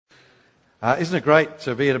Isn't it great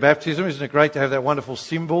to be at a baptism? Isn't it great to have that wonderful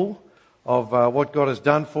symbol of what God has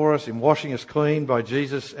done for us in washing us clean by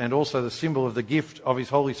Jesus, and also the symbol of the gift of His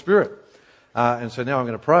Holy Spirit? And so now I'm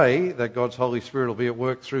going to pray that God's Holy Spirit will be at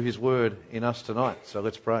work through His Word in us tonight. So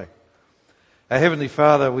let's pray. Our Heavenly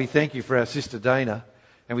Father, we thank You for our sister Dana,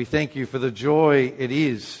 and we thank You for the joy it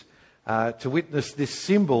is to witness this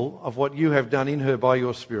symbol of what You have done in her by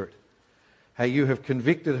Your Spirit. How You have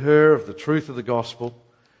convicted her of the truth of the gospel,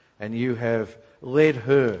 and You have led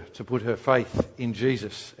her to put her faith in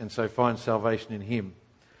Jesus and so find salvation in Him.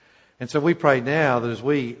 And so we pray now that as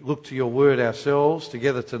we look to Your Word ourselves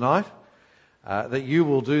together tonight, that You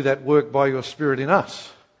will do that work by Your Spirit in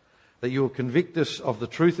us. That You will convict us of the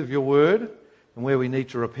truth of Your Word, and where we need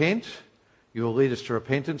to repent, You will lead us to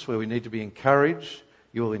repentance. Where we need to be encouraged,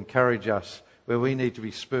 You will encourage us. Where we need to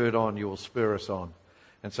be spurred on, You will spur us on.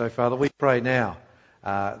 And so, Father, we pray now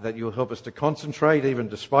that You will help us to concentrate even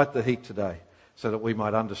despite the heat today, so that we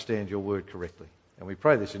might understand Your Word correctly. And we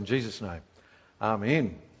pray this in Jesus' name.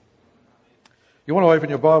 Amen. You want to open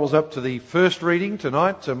your Bibles up to the first reading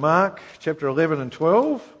tonight, to Mark chapter 11 and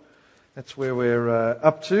 12. That's where we're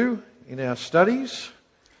up to in our studies.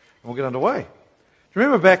 And we'll get underway. Do you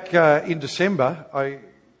remember back in December, I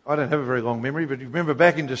don't have a very long memory, but you remember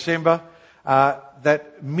back in December,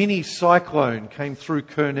 that mini cyclone came through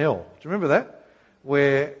Kurnell. Do you remember that?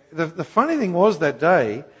 Where the funny thing was that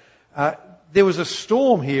day, there was a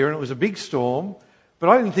storm here, and it was a big storm, but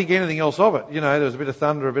I didn't think anything else of it. You know, there was a bit of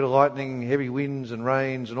thunder, a bit of lightning, heavy winds and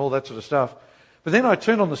rains and all that sort of stuff. But then I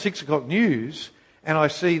turned on the 6 o'clock news, and I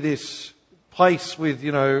see this place with,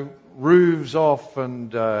 roofs off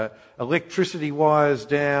and electricity wires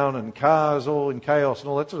down and cars all in chaos and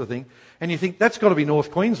all that sort of thing. And you think, that's got to be North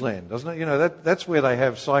Queensland, doesn't it? That's where they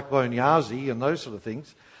have Cyclone Yasi and those sort of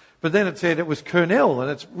things. But then it said it was Kurnell, and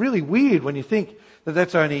it's really weird when you think that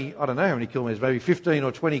that's only, I don't know how many kilometres, maybe 15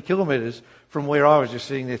 or 20 kilometres from where I was just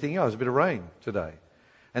sitting there thinking, there's a bit of rain today.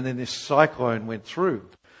 And then this cyclone went through.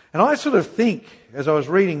 And I sort of think, as I was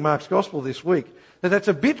reading Mark's Gospel this week, that that's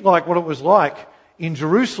a bit like what it was like in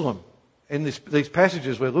Jerusalem, in these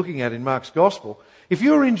passages we're looking at in Mark's Gospel. If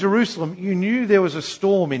you were in Jerusalem, you knew there was a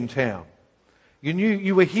storm in town. You knew,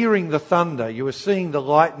 you were hearing the thunder, you were seeing the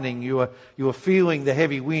lightning, you were feeling the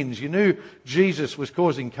heavy winds. You knew Jesus was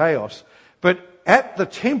causing chaos. But at the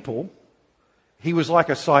temple, He was like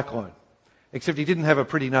a cyclone. Except He didn't have a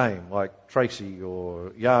pretty name like Tracy or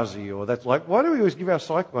Yazi or that's like, why do we always give our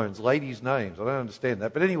cyclones ladies' names? I don't understand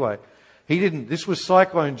that. But anyway, He didn't. This was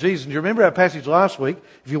Cyclone Jesus. And do you remember our passage last week?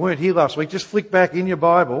 If you weren't here last week, just flick back in your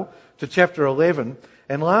Bible to chapter 11.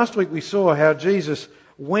 And last week we saw how Jesus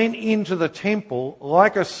went into the temple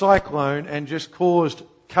like a cyclone and just caused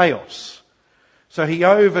chaos. So He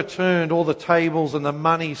overturned all the tables and the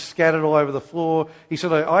money scattered all over the floor.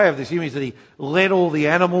 I have this image that He let all the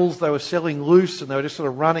animals they were selling loose, and they were just sort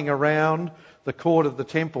of running around the court of the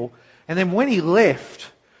temple. And then when He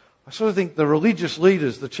left, I sort of think the religious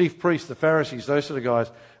leaders, the chief priests, the Pharisees, those sort of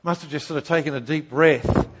guys, must have just sort of taken a deep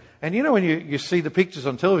breath. And when you see the pictures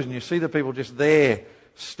on television, you see the people just there,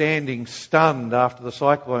 standing stunned after the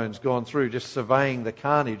cyclone's gone through, just surveying the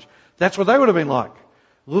carnage. That's what they would have been like,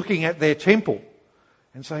 looking at their temple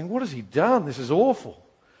and saying, what has He done? This is awful.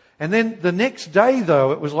 And then the next day,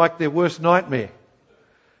 though, it was like their worst nightmare,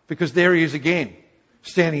 because there He is again,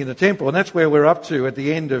 standing in the temple. And that's where we're up to at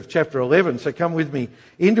the end of chapter 11. So come with me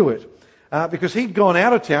into it. Because He'd gone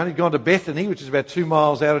out of town, He'd gone to Bethany, which is about 2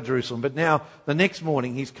 miles out of Jerusalem. But now, the next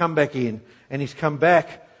morning, He's come back in, and He's come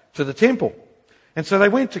back to the temple. And so they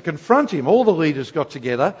went to confront Him. All the leaders got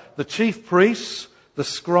together, the chief priests, the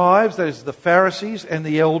scribes, that is the Pharisees, and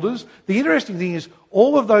the elders. The interesting thing is,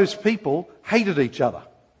 all of those people hated each other.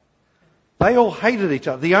 They all hated each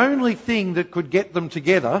other. The only thing that could get them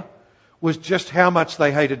together was just how much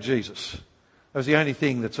they hated Jesus. That was the only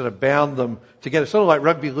thing that sort of bound them together. Sort of like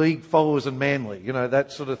rugby league followers and Manly,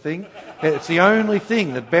 that sort of thing. It's the only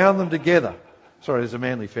thing that bound them together. Sorry, there's a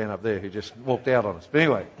Manly fan up there who just walked out on us. But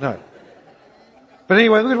anyway, no. But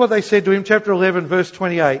anyway, look at what they said to Him, chapter 11, verse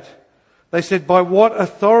 28. They said, by what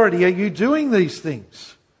authority are you doing these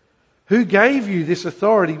things? Who gave you this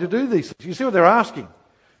authority to do these things? You see what they're asking,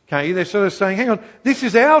 can't you? They're sort of saying, hang on, this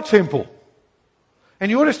is our temple. And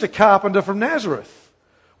you're just a carpenter from Nazareth.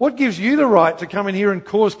 What gives you the right to come in here and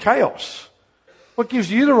cause chaos? What gives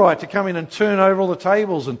you the right to come in and turn over all the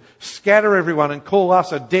tables and scatter everyone and call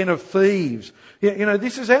us a den of thieves?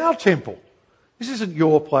 This is our temple. This isn't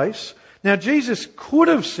your place. Now, Jesus could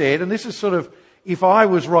have said, and this is sort of, if I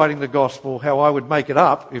was writing the gospel, how I would make it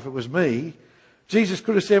up if it was me, Jesus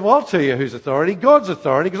could have said, well, I'll tell you whose authority, God's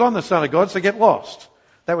authority, because I'm the Son of God, so get lost.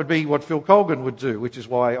 That would be what Phil Colgan would do, which is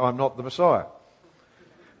why I'm not the Messiah.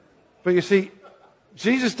 But you see,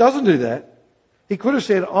 Jesus doesn't do that. He could have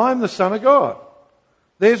said, I'm the Son of God.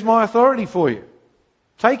 There's my authority for you.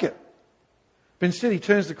 Take it. But instead he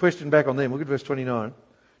turns the question back on them. Look at verse 29.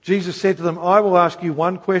 Jesus said to them, I will ask you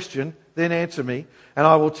one question, then answer me, and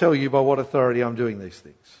I will tell you by what authority I'm doing these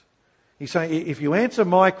things. He's saying, if you answer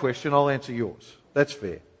my question, I'll answer yours. That's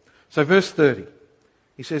fair. So verse 30,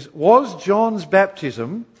 he says, was John's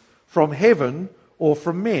baptism from heaven or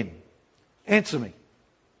from men? Answer me.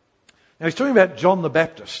 Now he's talking about John the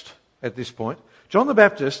Baptist at this point. John the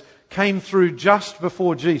Baptist came through just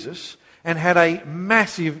before Jesus and had a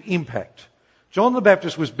massive impact. John the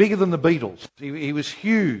Baptist was bigger than the Beatles. He was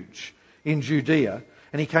huge in Judea.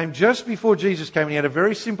 And he came just before Jesus came, and he had a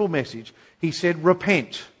very simple message. He said,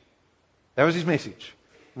 repent. That was his message.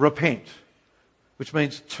 Repent. Which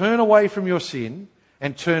means turn away from your sin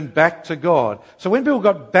and turn back to God. So when people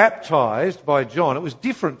got baptized by John, it was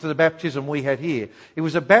different to the baptism we had here. It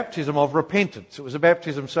was a baptism of repentance. It was a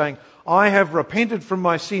baptism saying, I have repented from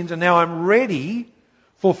my sins and now I'm ready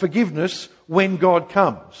for forgiveness when God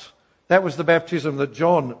comes. That was the baptism that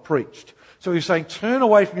John preached. So he was saying, turn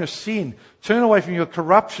away from your sin, turn away from your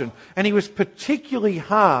corruption. And he was particularly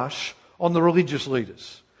harsh on the religious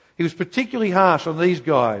leaders. He was particularly harsh on these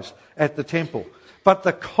guys at the temple. But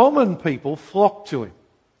the common people flocked to him.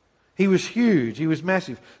 He was huge. He was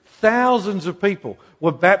massive. Thousands of people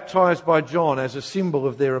were baptized by John as a symbol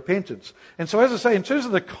of their repentance. And so, as I say, in terms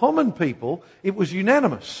of the common people, it was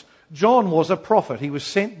unanimous. John was a prophet. He was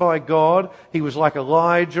sent by God. He was like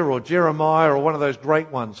Elijah or Jeremiah or one of those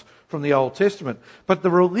great ones from the Old Testament. But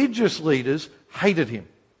the religious leaders hated him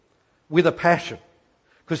with a passion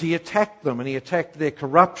because he attacked them and he attacked their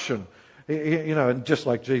corruption, and just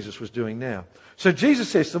like Jesus was doing now. So Jesus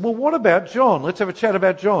says to them, well, what about John? Let's have a chat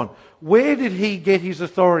about John. Where did he get his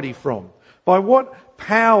authority from? By what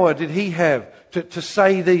power did he have to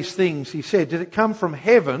say these things he said? Did it come from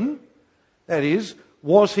heaven? That is,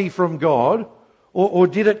 was he from God? Or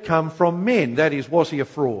did it come from men? That is, was he a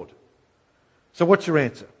fraud? So what's your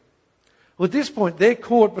answer? Well, at this point, they're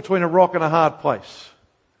caught between a rock and a hard place.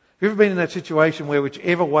 Have you ever been in that situation where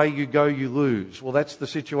whichever way you go, you lose? Well, that's the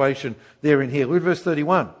situation they're in here. Look at verse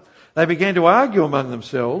 31. They began to argue among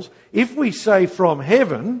themselves, if we say from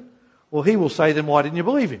heaven, well, he will say, then why didn't you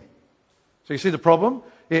believe him? So you see the problem?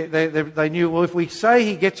 They knew, well, if we say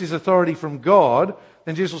he gets his authority from God,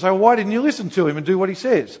 then Jesus will say, well, why didn't you listen to him and do what he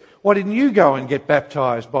says? Why didn't you go and get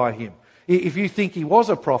baptized by him? If you think he was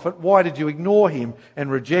a prophet, why did you ignore him and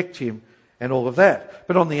reject him and all of that?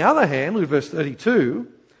 But on the other hand, look at verse 32,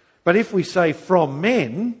 but if we say from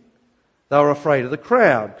men, they were afraid of the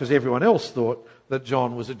crowd because everyone else thought that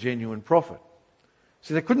John was a genuine prophet.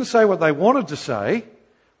 See, they couldn't say what they wanted to say,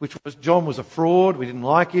 which was John was a fraud, we didn't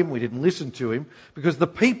like him, we didn't listen to him, because the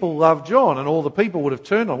people loved John and all the people would have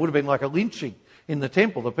turned on. It would have been like a lynching in the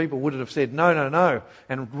temple. The people would have said, no, no, no,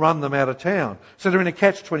 and run them out of town. So they're in a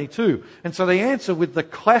catch-22. And so they answer with the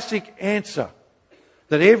classic answer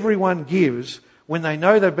that everyone gives when they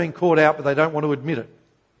know they've been caught out but they don't want to admit it.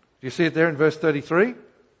 Do you see it there in verse 33?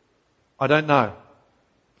 I don't know.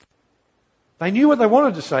 They knew what they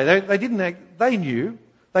wanted to say. They knew.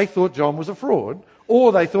 They thought John was a fraud,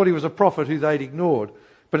 or they thought he was a prophet who they'd ignored.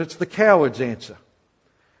 But it's the coward's answer.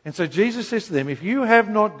 And so Jesus says to them, if you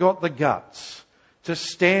have not got the guts to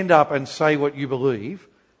stand up and say what you believe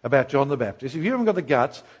about John the Baptist, if you haven't got the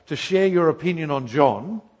guts to share your opinion on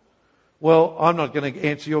John, well, I'm not going to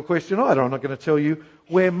answer your question either. I'm not going to tell you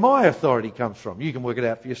where my authority comes from. You can work it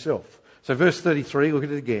out for yourself. So verse 33, look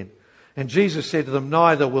at it again. And Jesus said to them,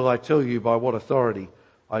 neither will I tell you by what authority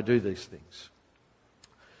I do these things.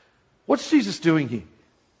 What's Jesus doing here?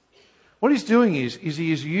 What he's doing is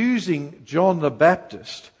he is using John the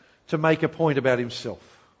Baptist to make a point about himself.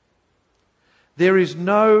 There is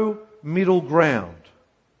no middle ground.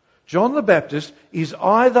 John the Baptist is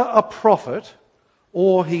either a prophet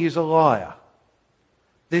or he is a liar.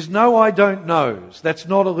 There's no I don't knows. That's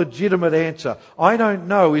not a legitimate answer. I don't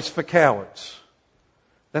know is for cowards.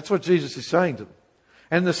 That's what Jesus is saying to them.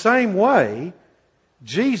 And in the same way,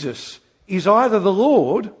 Jesus is either the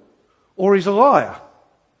Lord or he's a liar.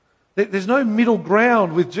 There's no middle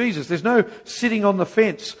ground with Jesus. There's no sitting on the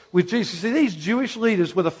fence with Jesus. See, these Jewish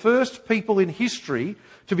leaders were the first people in history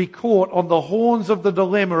to be caught on the horns of the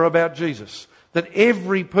dilemma about Jesus that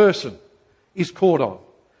every person is caught on.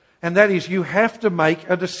 And that is, you have to make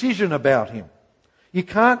a decision about him. You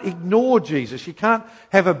can't ignore Jesus. You can't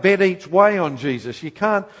have a bet each way on Jesus. You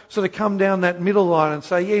can't sort of come down that middle line and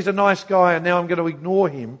say, yeah, he's a nice guy and now I'm going to ignore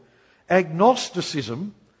him.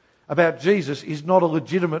 Agnosticism about Jesus is not a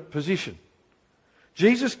legitimate position.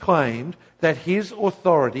 Jesus claimed that his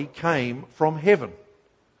authority came from heaven.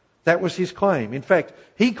 That was his claim. In fact,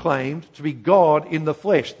 he claimed to be God in the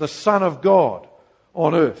flesh, the Son of God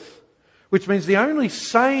on earth. Which means the only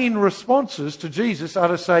sane responses to Jesus are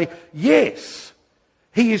to say, yes,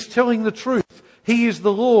 he is telling the truth. He is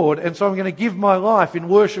the Lord, and so I'm going to give my life in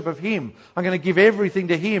worship of him. I'm going to give everything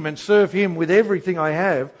to him and serve him with everything I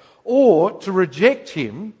have. Or to reject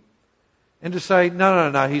him and to say,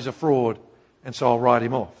 no, he's a fraud, and so I'll write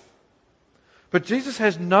him off. But Jesus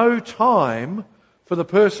has no time for the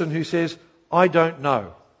person who says, I don't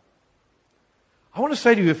know. I want to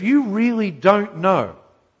say to you, if you really don't know,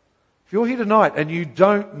 if you're here tonight and you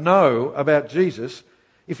don't know about Jesus,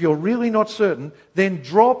 if you're really not certain, then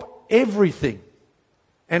drop everything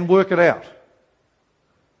and work it out.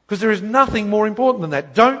 Because there is nothing more important than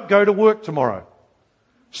that. Don't go to work tomorrow.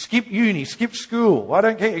 Skip uni, skip school. I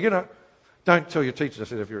don't care. Don't tell your teachers I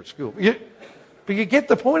said if you're at school. But you get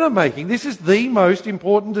the point I'm making. This is the most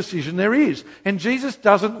important decision there is. And Jesus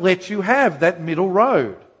doesn't let you have that middle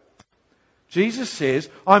road. Jesus says,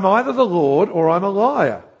 I'm either the Lord or I'm a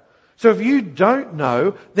liar. So if you don't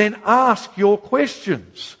know, then ask your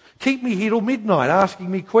questions. Keep me here till midnight asking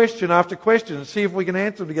me question after question and see if we can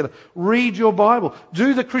answer them together. Read your Bible.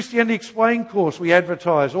 Do the Christianity Explained course we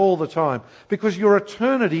advertise all the time because your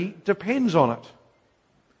eternity depends on it.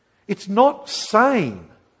 It's not sane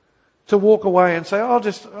to walk away and say,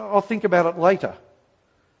 I'll think about it later.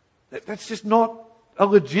 That's just not a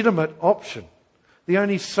legitimate option. The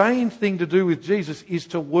only sane thing to do with Jesus is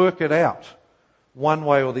to work it out one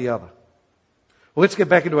way or the other. Well, let's get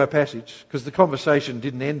back into our passage because the conversation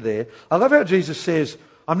didn't end there. I love how Jesus says,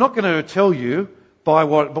 I'm not going to tell you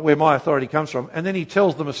where my authority comes from. And then he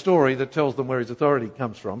tells them a story that tells them where his authority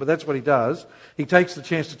comes from. But that's what he does. He takes the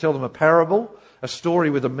chance to tell them a parable, a story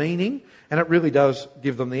with a meaning, and it really does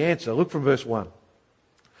give them the answer. Look from verse 1.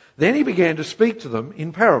 Then he began to speak to them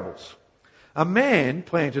in parables. A man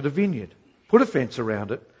planted a vineyard, put a fence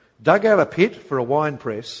around it, dug out a pit for a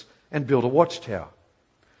winepress, and built a watchtower.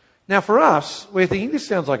 Now for us, we're thinking, this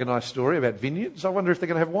sounds like a nice story about vineyards. I wonder if they're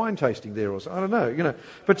going to have wine tasting there or something. I don't know,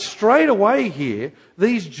 But straight away here,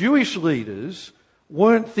 these Jewish leaders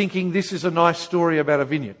weren't thinking this is a nice story about a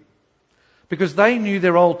vineyard. Because they knew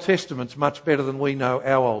their Old Testaments much better than we know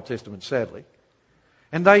our Old Testament, sadly.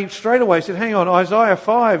 And they straight away said, hang on, Isaiah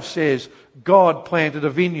 5 says God planted a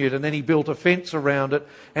vineyard and then he built a fence around it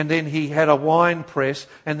and then he had a wine press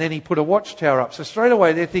and then he put a watchtower up. So straight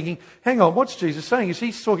away they're thinking, hang on, what's Jesus saying? Is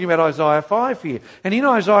he talking about Isaiah 5 here? And in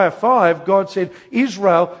Isaiah 5, God said,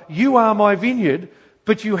 Israel, you are my vineyard,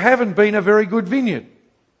 but you haven't been a very good vineyard.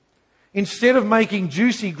 Instead of making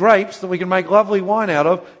juicy grapes that we can make lovely wine out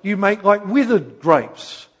of, you make like withered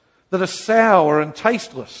grapes that are sour and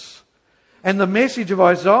tasteless. And the message of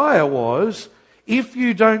Isaiah was, if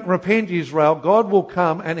you don't repent, Israel, God will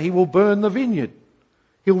come and he will burn the vineyard.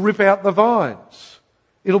 He'll rip out the vines.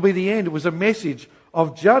 It'll be the end. It was a message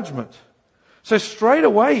of judgment. So straight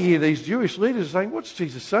away here, these Jewish leaders are saying, what's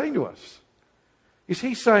Jesus saying to us? Is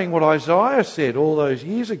he saying what Isaiah said all those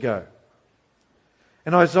years ago?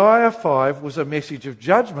 And Isaiah 5 was a message of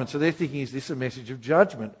judgment. So they're thinking, is this a message of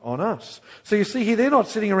judgment on us? So you see here, they're not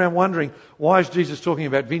sitting around wondering, why is Jesus talking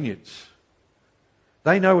about vineyards?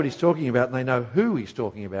 They know what he's talking about and they know who he's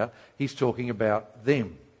talking about. He's talking about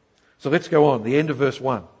them. So let's go on, the end of verse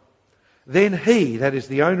 1. Then he, that is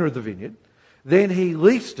the owner of the vineyard, then he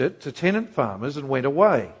leased it to tenant farmers and went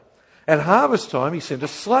away. At harvest time he sent a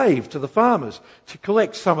slave to the farmers to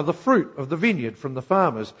collect some of the fruit of the vineyard from the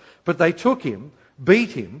farmers. But they took him,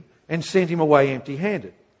 beat him, and sent him away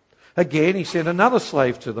empty-handed. Again he sent another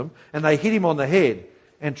slave to them and they hit him on the head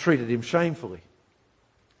and treated him shamefully.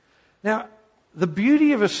 Now, the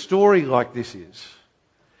beauty of a story like this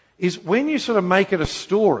is when you sort of make it a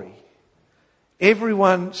story,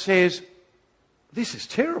 everyone says, this is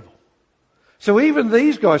terrible. So even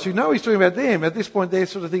these guys who know he's talking about them, at this point they're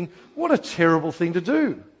sort of thinking, what a terrible thing to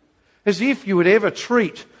do. As if you would ever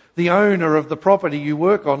treat the owner of the property you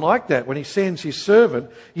work on like that when he sends his servant,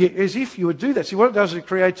 as if you would do that. See, what it does is it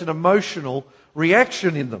creates an emotional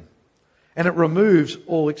reaction in them. And it removes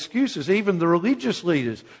all excuses. Even the religious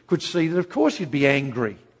leaders could see that, of course, you'd be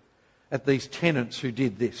angry at these tenants who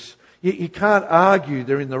did this. You can't argue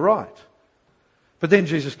they're in the right. But then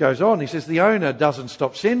Jesus goes on. He says the owner doesn't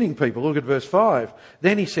stop sending people. Look at verse 5.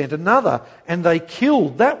 Then he sent another, and they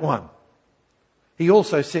killed that one. He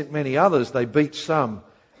also sent many others. They beat some,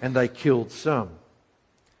 and they killed some.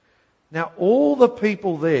 Now, all the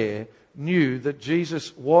people there knew that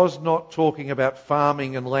Jesus was not talking about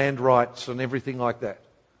farming and land rights and everything like that.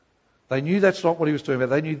 They knew that's not what he was talking about.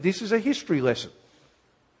 They knew this is a history lesson.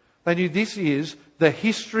 They knew this is the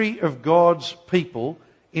history of God's people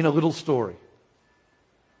in a little story.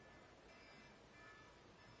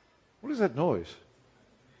 What is that noise?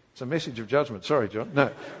 It's a message of judgment. Sorry, John.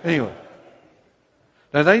 No. Anyway.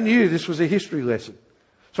 Now, they knew this was a history lesson.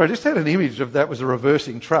 So I just had an image of that was a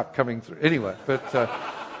reversing truck coming through. Anyway, but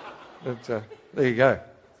there you go.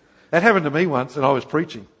 That happened to me once, and I was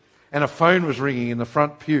preaching, and a phone was ringing in the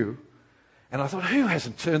front pew, and I thought, who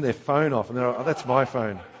hasn't turned their phone off? And they're like, oh, that's my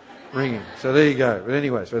phone ringing. So there you go. But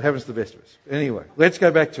anyway, so it happens to the best of us. Anyway, let's go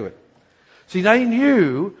back to it. See, they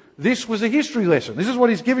knew this was a history lesson. This is what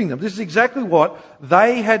he's giving them. This is exactly what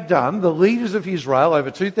they had done, the leaders of Israel over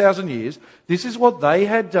 2,000 years. This is what they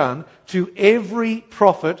had done to every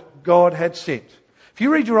prophet God had sent. If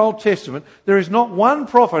you read your Old Testament, there is not one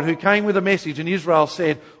prophet who came with a message and Israel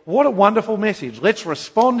said, what a wonderful message, let's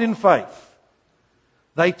respond in faith.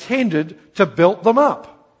 They tended to belt them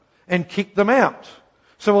up and kick them out.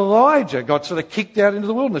 So Elijah got sort of kicked out into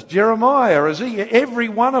the wilderness. Jeremiah, Ezekiel, every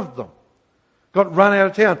one of them got run out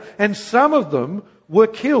of town. And some of them were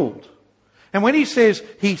killed. And when he says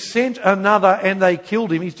he sent another and they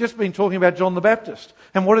killed him, he's just been talking about John the Baptist.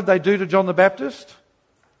 And what did they do to John the Baptist?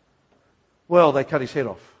 Well, they cut his head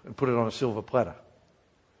off and put it on a silver platter.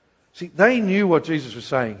 See, they knew what Jesus was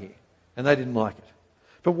saying here, and they didn't like it.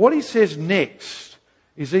 But what he says next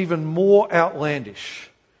is even more outlandish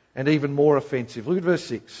and even more offensive. Look at verse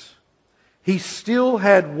 6. He still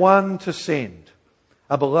had one to send,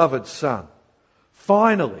 a beloved son.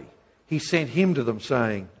 Finally, he sent him to them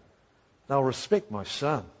saying, they'll respect my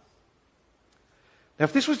son. Now,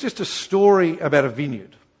 if this was just a story about a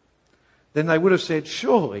vineyard, then they would have said,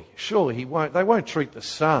 surely they won't treat the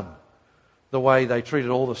son the way they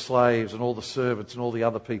treated all the slaves and all the servants and all the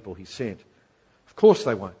other people he sent. Of course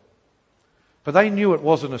they won't. But they knew it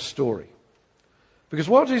wasn't a story. Because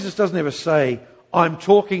while Jesus doesn't ever say, I'm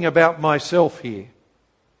talking about myself here,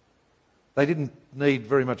 they didn't need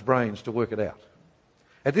very much brains to work it out.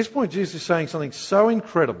 At this point, Jesus is saying something so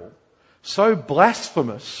incredible, so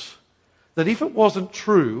blasphemous, that if it wasn't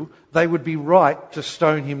true, they would be right to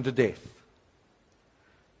stone him to death.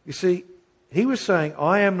 You see, he was saying,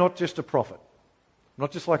 I am not just a prophet,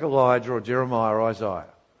 not just like Elijah or Jeremiah or Isaiah.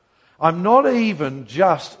 I'm not even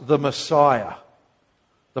just the Messiah,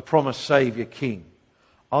 the promised Saviour King.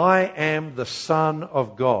 I am the Son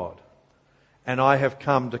of God, and I have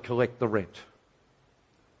come to collect the rent.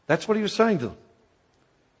 That's what he was saying to them.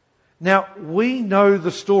 Now, we know the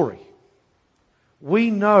story. We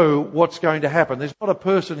know what's going to happen. There's not a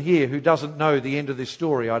person here who doesn't know the end of this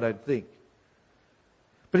story, I don't think.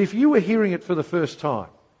 But if you were hearing it for the first time,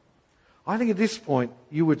 I think at this point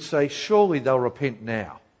you would say, surely they'll repent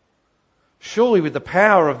now. Surely with the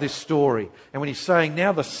power of this story, and when he's saying,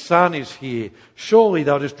 now the Son is here, surely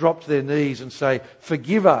they'll just drop to their knees and say,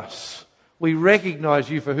 forgive us. We recognise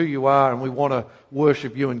you for who you are and we want to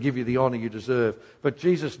worship you and give you the honour you deserve. But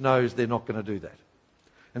Jesus knows they're not going to do that.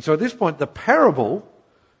 And so at this point, the parable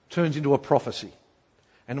turns into a prophecy.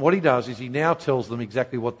 And what he does is he now tells them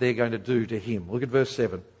exactly what they're going to do to him. Look at verse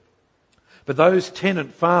 7. But those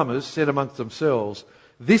tenant farmers said amongst themselves,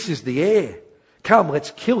 this is the heir. Come, let's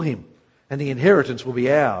kill him, and the inheritance will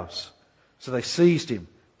be ours. So they seized him,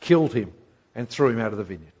 killed him, and threw him out of the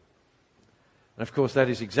vineyard. And of course, that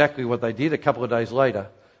is exactly what they did a couple of days later.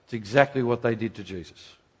 It's exactly what they did to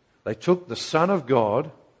Jesus. They took the Son of God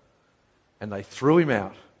and they threw him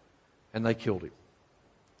out and they killed him.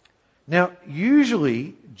 Now,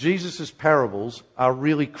 usually, Jesus' parables are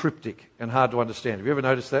really cryptic and hard to understand. Have you ever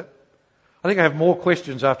noticed that? I think I have more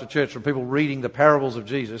questions after church from people reading the parables of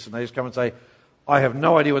Jesus and they just come and say, I have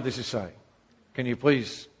no idea what this is saying. Can you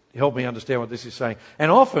please help me understand what this is saying? And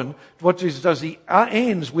often, what Jesus does, he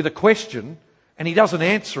ends with a question and he doesn't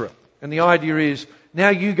answer it. And the idea is, now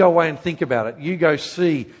you go away and think about it. You go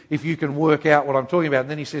see if you can work out what I'm talking about. And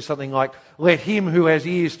then he says something like, let him who has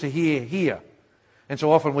ears to hear, hear. And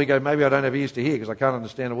so often we go, maybe I don't have ears to hear because I can't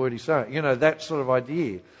understand a word he's saying. You know, that sort of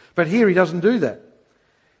idea. But here he doesn't do that.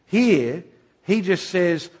 Here, he just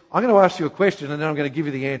says, I'm going to ask you a question and then I'm going to give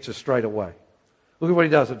you the answer straight away. Look at what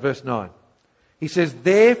he does at verse 9. He says,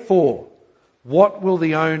 therefore, what will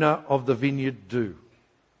the owner of the vineyard do?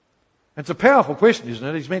 It's a powerful question,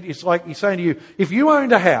 isn't it? It's like he's saying to you, if you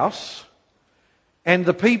owned a house and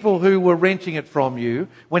the people who were renting it from you,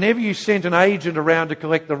 whenever you sent an agent around to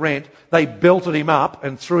collect the rent, they belted him up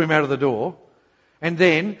and threw him out of the door. And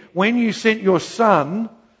then when you sent your son,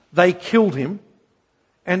 they killed him.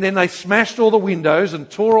 And then they smashed all the windows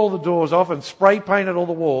and tore all the doors off and spray painted all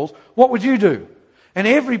the walls. What would you do? And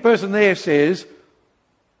every person there says,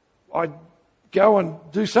 I'd go and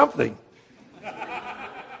do something.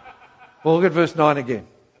 Well, look at verse 9 again.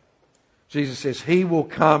 Jesus says he will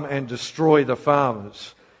come and destroy the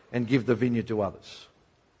farmers and give the vineyard to others.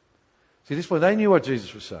 See, this point, they knew what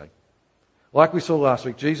Jesus was saying. Like we saw last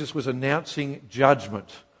week, Jesus was announcing judgment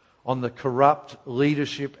on the corrupt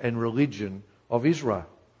leadership and religion of Israel.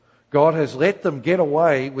 God has let them get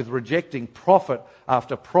away with rejecting prophet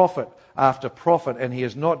after prophet after prophet, and he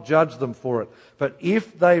has not judged them for it. But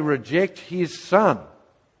if they reject his Son,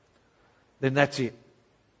 then that's it.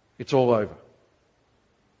 It's all over.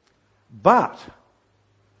 But,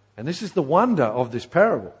 and this is the wonder of this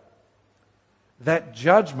parable, that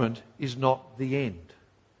judgment is not the end.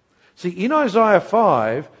 See, in Isaiah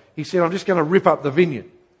 5, he said, I'm just going to rip up the vineyard.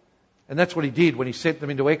 And that's what he did when he sent them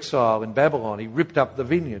into exile in Babylon. He ripped up the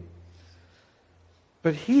vineyard.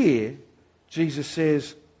 But here, Jesus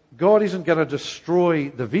says, God isn't going to destroy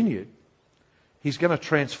the vineyard. He's going to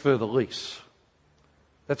transfer the lease.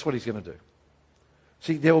 That's what he's going to do.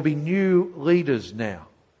 See, there will be new leaders now.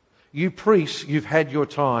 You priests, you've had your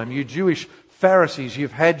time. You Jewish Pharisees,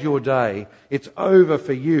 you've had your day. It's over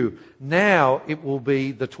for you. Now it will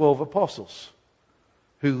be the 12 apostles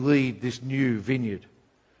who lead this new vineyard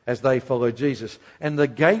as they follow Jesus. And the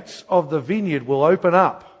gates of the vineyard will open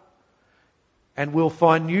up and we'll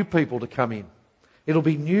find new people to come in. It'll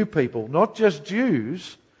be new people, not just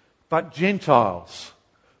Jews, but Gentiles.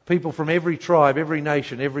 People from every tribe, every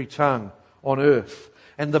nation, every tongue on earth.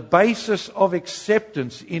 And the basis of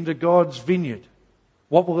acceptance into God's vineyard,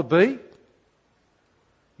 what will it be?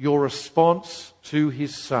 Your response to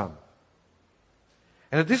his Son.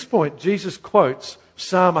 And at this point, Jesus quotes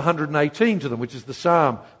Psalm 118 to them, which is the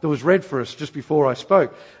psalm that was read for us just before I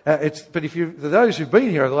spoke. But for those who've been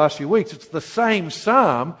here over the last few weeks, it's the same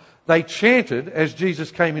psalm they chanted as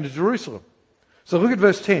Jesus came into Jerusalem. So look at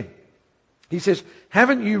verse 10. He says,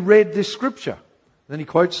 haven't you read this scripture? And then he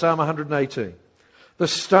quotes Psalm 118. The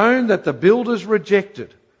stone that the builders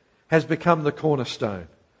rejected has become the cornerstone.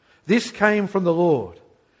 This came from the Lord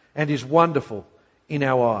and is wonderful in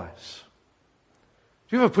our eyes.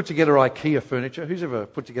 Do you ever put together IKEA furniture? Who's ever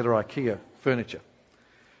put together IKEA furniture?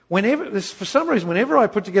 For some reason, whenever I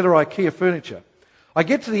put together IKEA furniture, I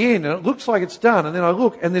get to the end and it looks like it's done, and then I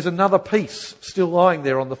look and there's another piece still lying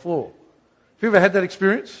there on the floor. Have you ever had that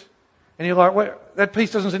experience? And you're like, well, that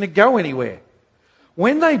piece doesn't seem to go anywhere.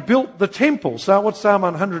 When they built the temple, so what Psalm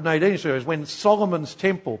 118 shows, when Solomon's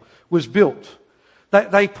temple was built,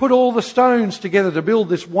 they put all the stones together to build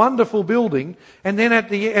this wonderful building, and then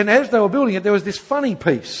as they were building it, there was this funny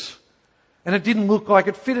piece. And it didn't look like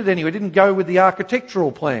it fitted anywhere. It didn't go with the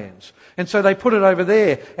architectural plans. And so they put it over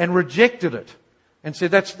there and rejected it and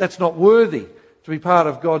said that's not worthy to be part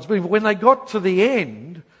of God's building. But when they got to the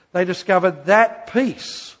end, they discovered that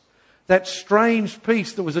piece, that strange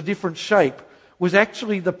piece that was a different shape, was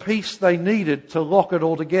actually the piece they needed to lock it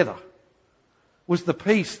all together. Was the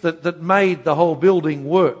piece that made the whole building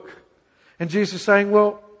work. And Jesus is saying,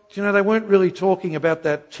 well, they weren't really talking about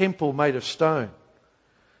that temple made of stone.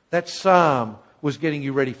 That psalm was getting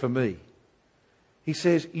you ready for me. He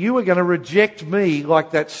says, you are going to reject me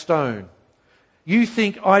like that stone. You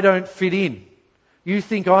think I don't fit in. You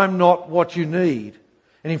think I'm not what you need.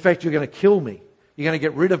 And in fact, you're going to kill me. You're going to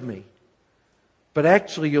get rid of me. But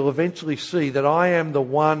actually, you'll eventually see that I am the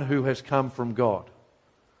one who has come from God.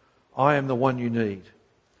 I am the one you need.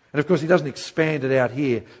 And of course, he doesn't expand it out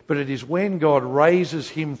here, but it is when God raises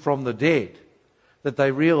him from the dead that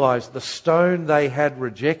they realize the stone they had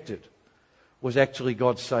rejected was actually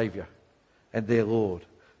God's Saviour and their Lord.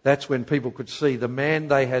 That's when people could see the man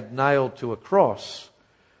they had nailed to a cross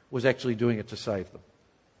was actually doing it to save them.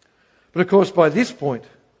 But of course, by this point,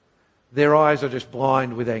 their eyes are just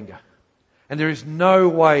blind with anger. And there is no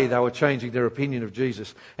way they were changing their opinion of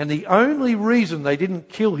Jesus. And the only reason they didn't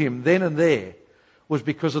kill him then and there was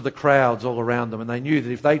because of the crowds all around them. And they knew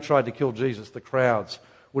that if they tried to kill Jesus, the crowds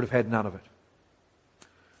would have had none of it.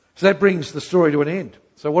 So that brings the story to an end.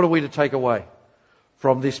 So what are we to take away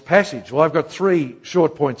from this passage? Well, I've got 3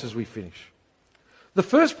 short points as we finish. The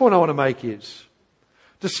first point I want to make is,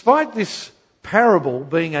 despite this parable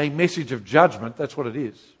being a message of judgment, that's what it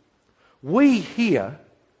is, we here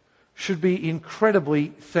should be incredibly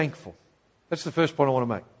thankful. That's the first point I want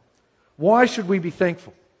to make. Why should we be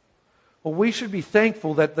thankful? Well, we should be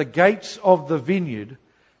thankful that the gates of the vineyard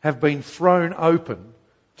have been thrown open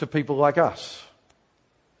to people like us.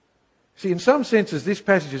 See, in some senses, this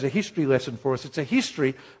passage is a history lesson for us. It's a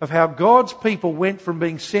history of how God's people went from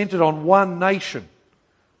being centered on one nation,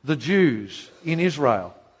 the Jews in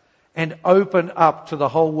Israel, and opened up to the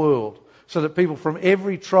whole world so that people from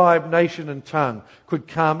every tribe, nation and tongue could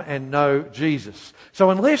come and know Jesus. So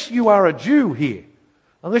unless you are a Jew here,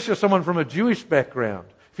 unless you're someone from a Jewish background,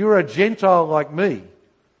 if you're a Gentile like me,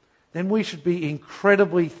 then we should be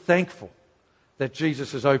incredibly thankful that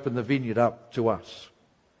Jesus has opened the vineyard up to us.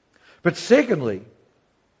 But secondly,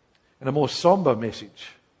 and a more somber message,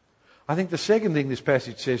 I think the second thing this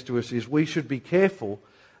passage says to us is we should be careful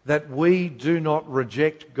that we do not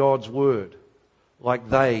reject God's word like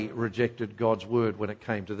they rejected God's word when it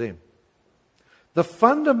came to them. The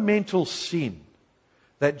fundamental sin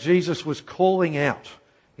that Jesus was calling out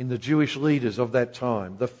in the Jewish leaders of that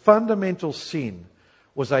time, the fundamental sin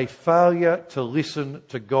was a failure to listen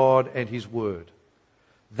to God and His word.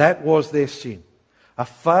 That was their sin. A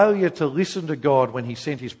failure to listen to God when He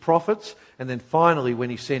sent His prophets, and then finally when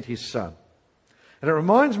He sent His Son. And it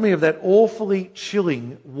reminds me of that awfully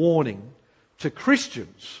chilling warning to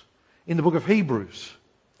Christians in the book of Hebrews,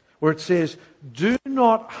 where it says, "Do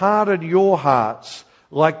not harden your hearts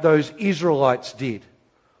like those Israelites did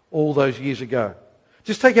all those years ago."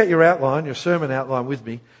 Just take out your outline, your sermon outline with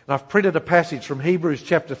me, and I've printed a passage from Hebrews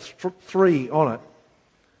chapter 3 on it.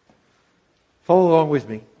 Follow along with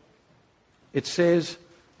me. It says,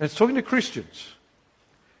 and it's talking to Christians,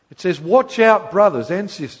 it says, "Watch out, brothers and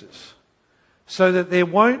sisters, so that there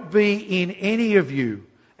won't be in any of you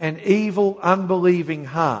an evil, unbelieving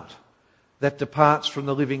heart that departs from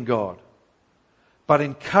the living God. But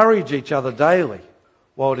encourage each other daily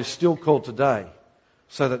while it is still called today,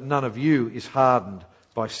 so that none of you is hardened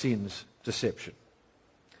by sin's deception."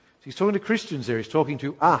 So he's talking to Christians there. He's talking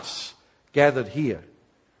to us gathered here.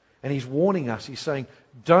 And he's warning us. He's saying,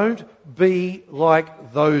 don't be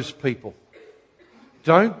like those people.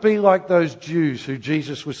 Don't be like those Jews who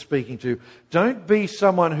Jesus was speaking to. Don't be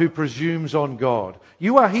someone who presumes on God.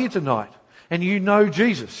 You are here tonight and you know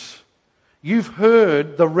Jesus. You've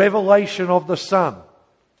heard the revelation of the Son.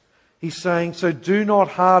 He's saying, so do not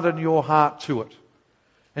harden your heart to it.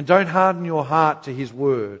 And don't harden your heart to His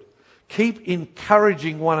word. Keep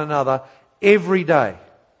encouraging one another every day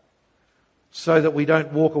so that we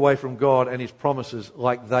don't walk away from God and His promises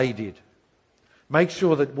like they did. Make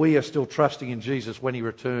sure that we are still trusting in Jesus when He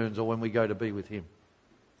returns or when we go to be with Him.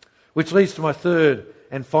 Which leads to my third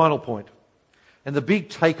and final point. And the big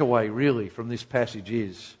takeaway really from this passage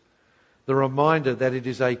is the reminder that it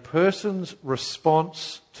is a person's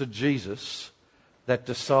response to Jesus that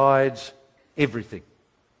decides everything.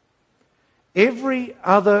 Every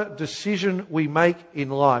other decision we make in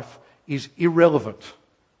life is irrelevant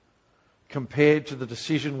compared to the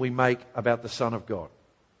decision we make about the Son of God.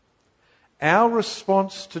 Our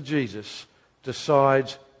response to Jesus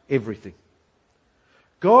decides everything.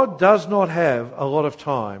 God does not have a lot of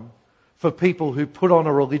time for people who put on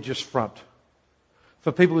a religious front.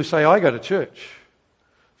 For people who say, I go to church.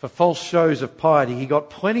 For false shows of piety. He got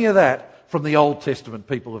plenty of that from the Old Testament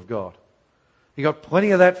people of God. He got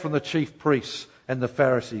plenty of that from the chief priests and the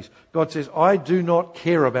Pharisees. God says, I do not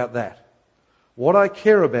care about that. What I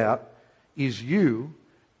care about is you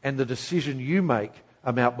and the decision you make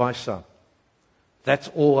about my Son. That's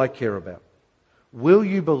all I care about. Will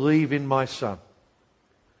you believe in my Son?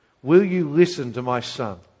 Will you listen to my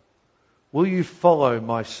Son? Will you follow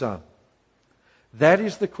my Son? That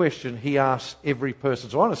is the question He asks every person.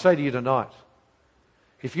 So I want to say to you tonight,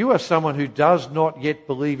 if you are someone who does not yet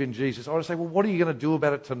believe in Jesus, I want to say, well, what are you going to do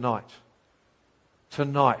about it tonight?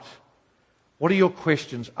 Tonight. What are your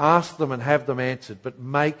questions? Ask them and have them answered, but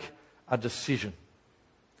make a decision.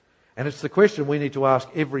 And it's the question we need to ask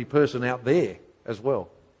every person out there as well.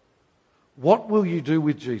 What will you do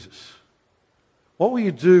with Jesus? What will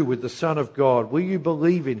you do with the Son of God? Will you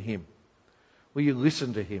believe in Him? Will you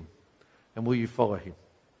listen to Him? And will you follow Him?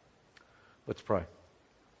 Let's pray.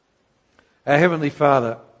 Our Heavenly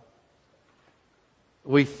Father,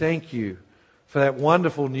 we thank You for that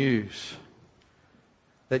wonderful news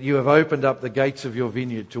that You have opened up the gates of Your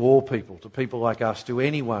vineyard to all people, to people like us, to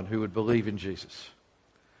anyone who would believe in Jesus.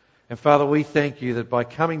 And Father, we thank You that by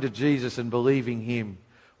coming to Jesus and believing Him,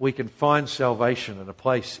 we can find salvation and a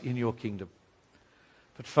place in Your kingdom.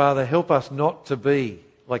 But Father, help us not to be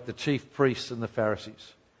like the chief priests and the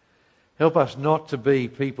Pharisees. Help us not to be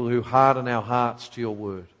people who harden our hearts to Your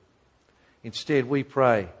word. Instead, we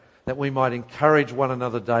pray that we might encourage one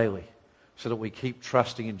another daily so that we keep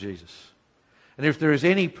trusting in Jesus. And if there is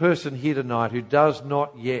any person here tonight who does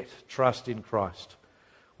not yet trust in Christ,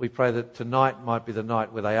 we pray that tonight might be the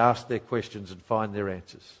night where they ask their questions and find their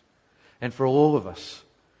answers. And for all of us,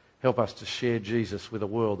 help us to share Jesus with a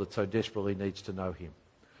world that so desperately needs to know Him.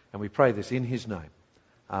 And we pray this in His name.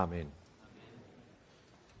 Amen.